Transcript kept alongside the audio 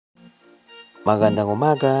Magandang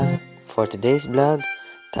umaga. For today's vlog,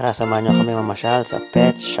 tara samahan nyo kami mamasyal sa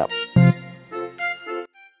pet shop.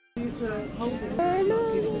 So,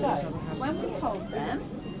 when we hold them,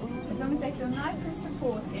 as long as they feel nice and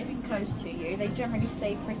supported and close to you, they generally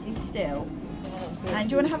stay pretty still. And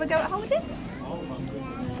do you want to have a go at holding?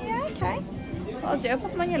 Yeah, okay. What I'll do, I'll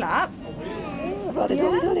pop them on your lap. Hold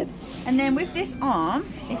it. And then with this arm,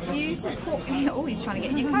 if you support him, oh, he's trying to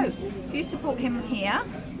get in your coat. If you support him here,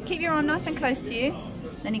 keep your arm nice and close to you,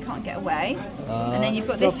 then he can't get away. And then you've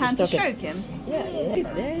got this hand to stroke him. Yeah,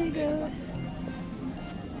 there you go.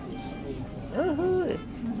 A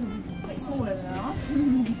bit smaller than ours.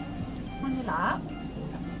 On your lap.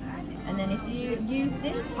 And then if you use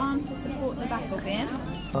this arm to support the back of him,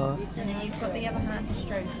 and then you've got the other hand to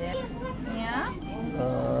stroke him. Yeah?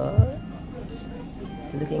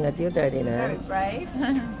 Looking at you, Dardy, Very brave.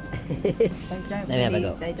 They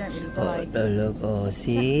don't really bite. Oh, look, oh,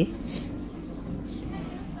 see?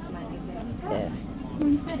 Yeah.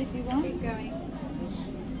 Instead, if you want. Keep going.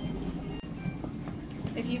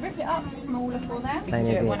 If you rip it up smaller for them, you can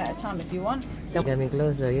do it one at a time if you want. Coming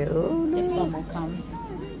closer, yeah. Oh, no. This one will come.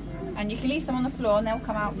 And you can leave some on the floor and they'll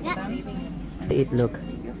come out for them.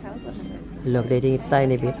 Look, they think it's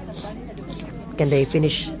tiny bit. Can they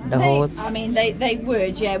finish the whole? I mean, they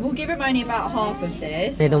would, yeah. We'll give them only about half of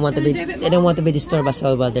this. They don't want to be. They don't want to be disturbed as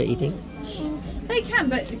well while they're eating. They can,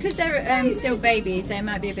 but because they're still babies, they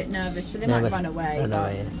might be a bit nervous, so they might run away.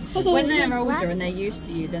 When they're older and they're used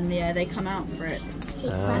to you, then yeah, they come out for it.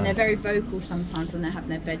 And they're very vocal sometimes when they're having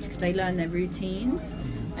their veg because they learn their routines.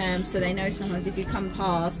 So they know sometimes if you come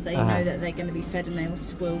past, they know that they're going to be fed and they will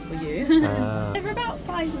squeal for you. They're about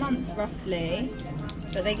 5 months roughly,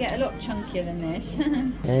 but they get a lot chunkier than this.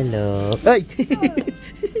 Hello. Hey!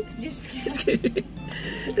 You're scared.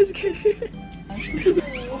 It's scared.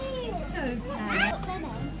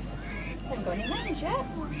 Haven't got any names yet.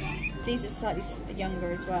 These are slightly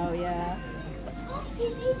younger as well, yeah. Oh,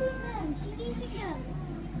 he's eating them. He's eating them.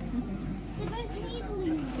 They're both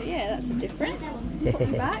nibbling. But yeah, that's a difference. Put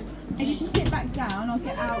them back. And you can sit back down. I'll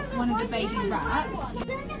get out one of the baby rats.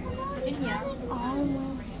 In here.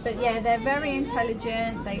 Oh. But yeah, they're very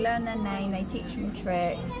intelligent. They learn their name. They teach them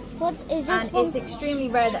tricks. What is this? And it's extremely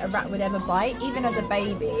rare that a rat would ever bite, even as a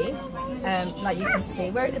baby. Like you can see,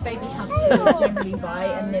 whereas a baby hamster will generally bite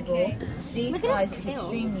and nibble. These guys is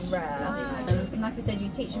extremely rare. And like I said, you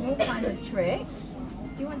teach them all kinds of tricks.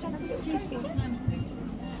 Do you want to have a little trick?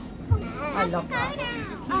 I love that.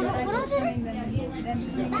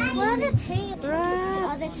 What are the tails?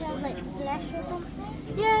 Are the tails like flesh or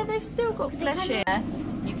something? Yeah, they've still got flesh in.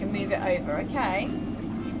 You can move it over, okay?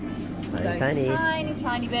 So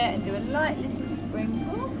tiny bit and do a light little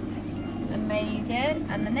sprinkle. Amazing.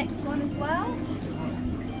 And the next one as well.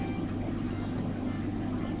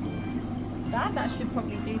 That should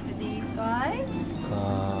probably do for these guys.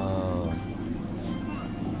 Oh.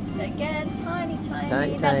 So again, tiny.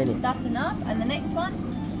 That's enough. And the next one.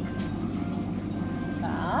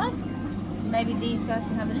 That. Maybe these guys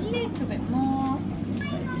can have a little bit more.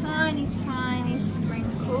 So tiny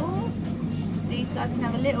sprinkle. These guys can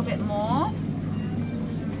have a little bit more.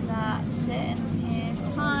 That's it. And here,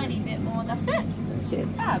 tiny bit more. That's it. That's it.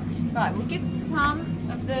 Fab. Right, we'll give some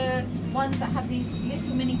of the ones that have these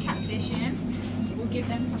little mini catfish in. We'll give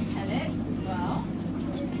them some pellets as well.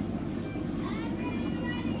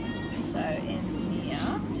 So in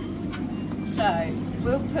here. So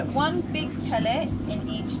we'll put one big pellet in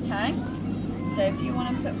each tank. So if you want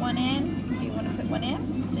to put one in,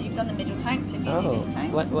 So you've done the middle tank, so if you do this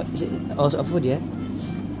tank. What is it? Also a food, yeah?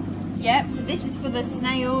 Yep, so this is for the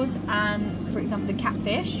snails and, for example, the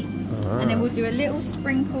catfish. And then we'll do a little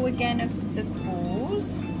sprinkle again of the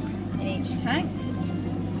balls in each tank.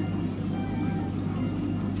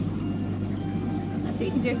 And so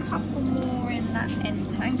you can do a couple more in that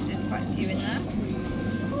end tank, because there's quite a few in there.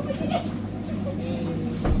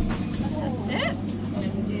 That's it. And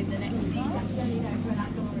then we'll do the next one.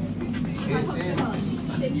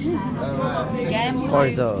 Again,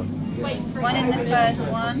 Orzo. one in the first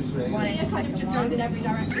one in the second one. Just goes in every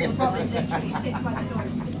direction. And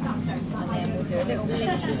then we'll do a little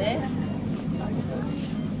pinch of this.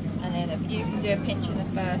 And then you can do a pinch in the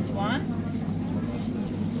first one.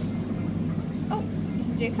 Oh, you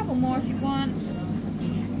can do a couple more if you want.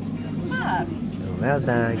 Well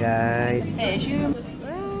done, guys. Here's you.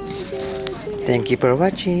 Thank you for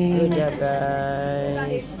watching. Good job,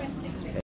 guys.